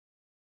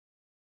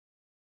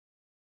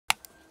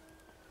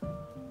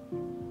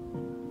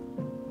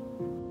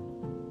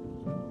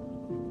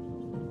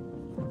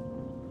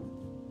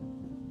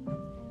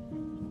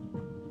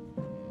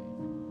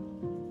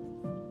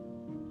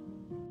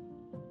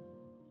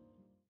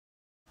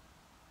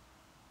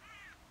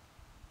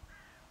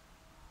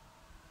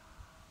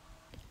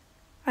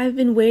I've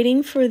been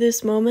waiting for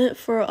this moment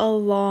for a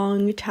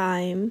long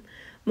time.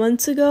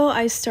 Months ago,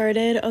 I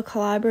started a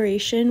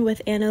collaboration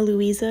with Ana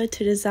Luisa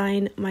to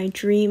design my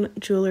dream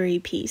jewelry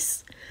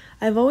piece.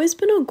 I've always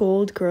been a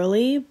gold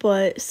girly,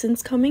 but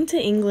since coming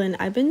to England,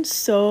 I've been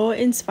so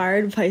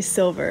inspired by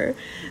silver.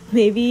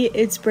 Maybe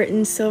it's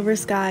Britain's silver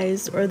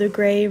skies, or the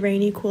grey,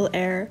 rainy, cool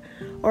air,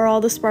 or all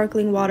the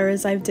sparkling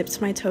waters I've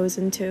dipped my toes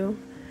into.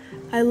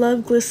 I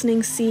love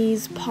glistening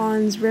seas,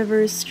 ponds,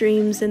 rivers,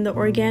 streams, and the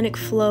organic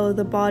flow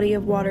the body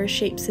of water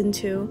shapes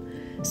into,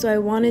 so I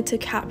wanted to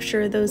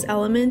capture those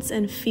elements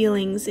and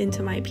feelings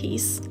into my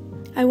piece.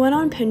 I went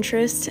on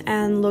Pinterest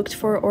and looked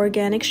for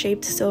organic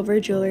shaped silver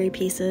jewelry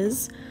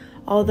pieces.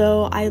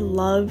 Although I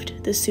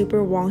loved the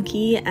super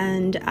wonky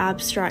and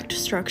abstract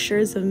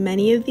structures of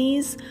many of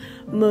these,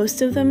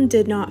 most of them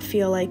did not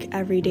feel like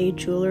everyday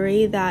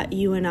jewelry that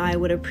you and I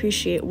would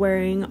appreciate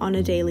wearing on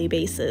a daily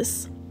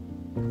basis.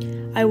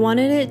 I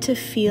wanted it to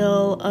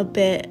feel a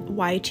bit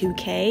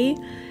Y2K,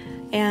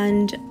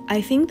 and I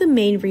think the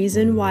main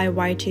reason why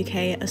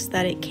Y2K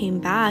aesthetic came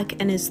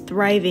back and is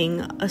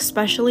thriving,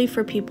 especially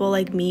for people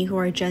like me who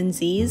are Gen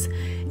Zs,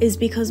 is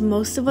because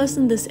most of us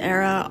in this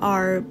era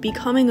are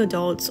becoming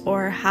adults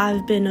or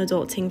have been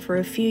adulting for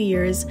a few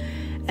years,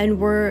 and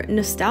we're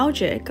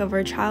nostalgic of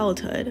our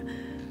childhood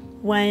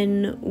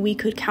when we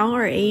could count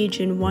our age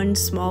in one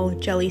small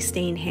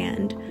jelly-stained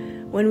hand,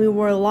 when we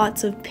wore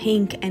lots of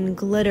pink and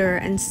glitter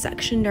and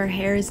sectioned our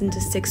hairs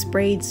into 6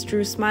 braids,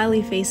 drew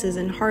smiley faces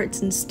and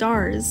hearts and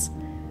stars.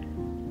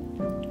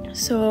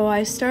 So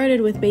I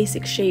started with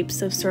basic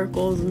shapes of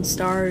circles and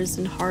stars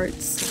and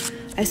hearts.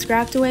 I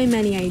scrapped away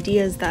many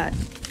ideas that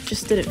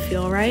just didn't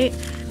feel right.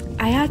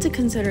 I had to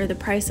consider the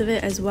price of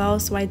it as well,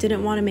 so I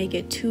didn't want to make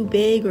it too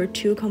big or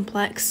too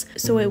complex,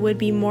 so it would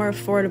be more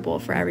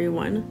affordable for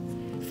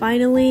everyone.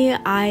 Finally,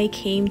 I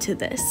came to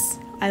this.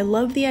 I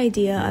love the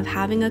idea of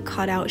having a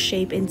cutout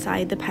shape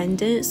inside the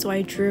pendant, so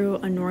I drew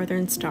a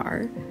northern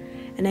star.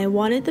 And I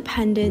wanted the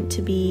pendant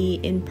to be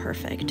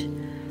imperfect,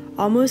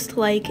 almost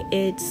like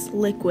it's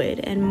liquid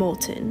and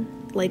molten,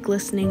 like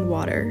glistening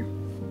water.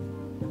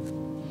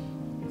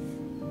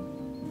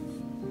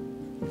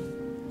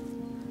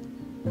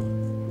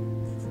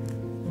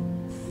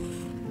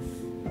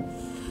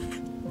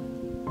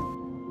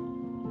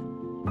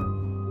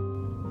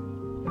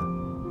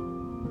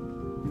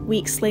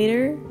 Weeks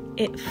later,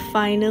 it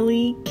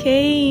finally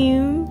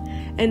came,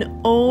 and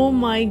oh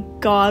my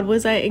god,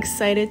 was I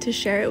excited to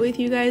share it with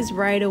you guys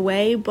right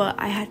away, but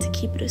I had to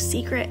keep it a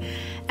secret,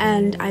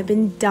 and I've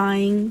been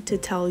dying to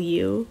tell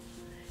you.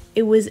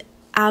 It was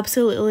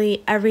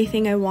absolutely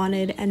everything I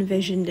wanted and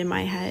visioned in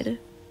my head.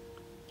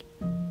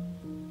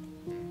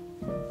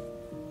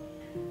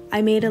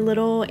 I made a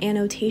little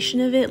annotation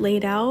of it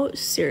laid out.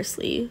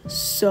 Seriously,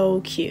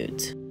 so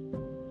cute.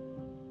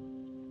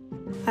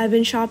 I've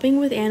been shopping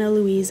with Ana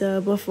Luisa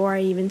before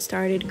I even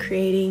started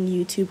creating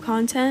YouTube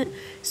content,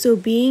 so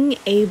being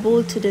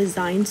able to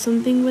design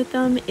something with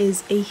them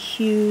is a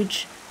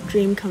huge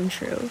dream come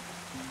true.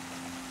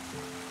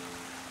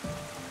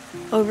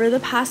 Over the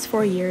past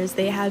 4 years,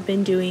 they have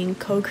been doing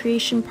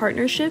co-creation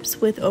partnerships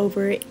with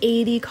over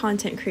 80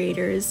 content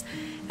creators,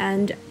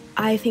 and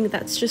I think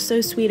that's just so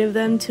sweet of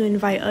them to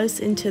invite us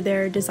into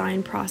their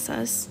design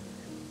process.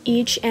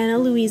 Each Ana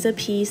Luisa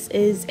piece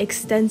is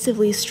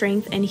extensively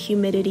strength and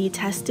humidity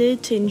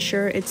tested to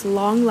ensure it's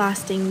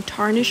long-lasting,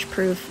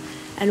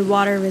 tarnish-proof, and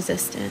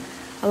water-resistant,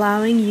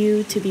 allowing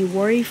you to be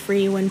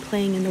worry-free when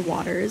playing in the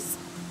waters.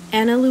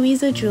 Ana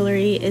Luisa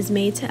jewelry is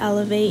made to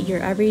elevate your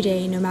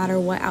everyday no matter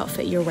what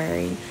outfit you're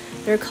wearing.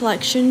 Their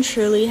collection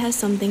truly has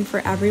something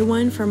for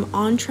everyone, from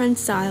on-trend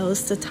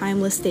styles to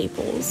timeless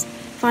staples.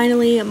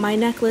 Finally, my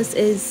necklace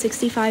is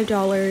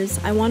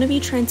 $65. I want to be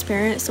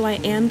transparent, so I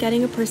am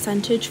getting a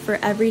percentage for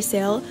every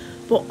sale,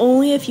 but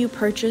only if you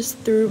purchase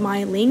through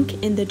my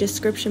link in the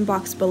description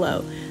box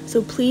below.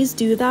 So please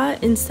do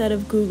that instead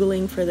of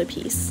Googling for the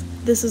piece.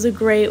 This is a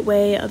great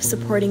way of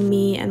supporting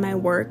me and my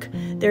work.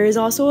 There is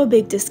also a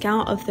big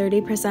discount of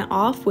 30%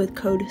 off with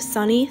code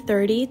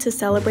SUNNY30 to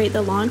celebrate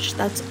the launch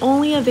that's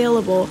only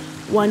available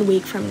 1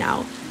 week from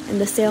now. And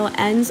the sale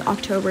ends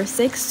October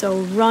 6th,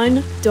 so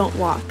run, don't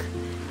walk.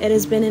 It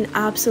has been an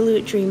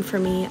absolute dream for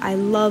me. I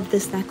love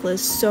this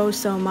necklace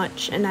so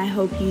much, and I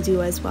hope you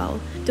do as well.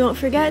 Don't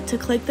forget to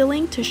click the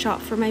link to shop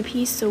for my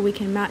piece so we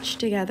can match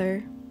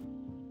together.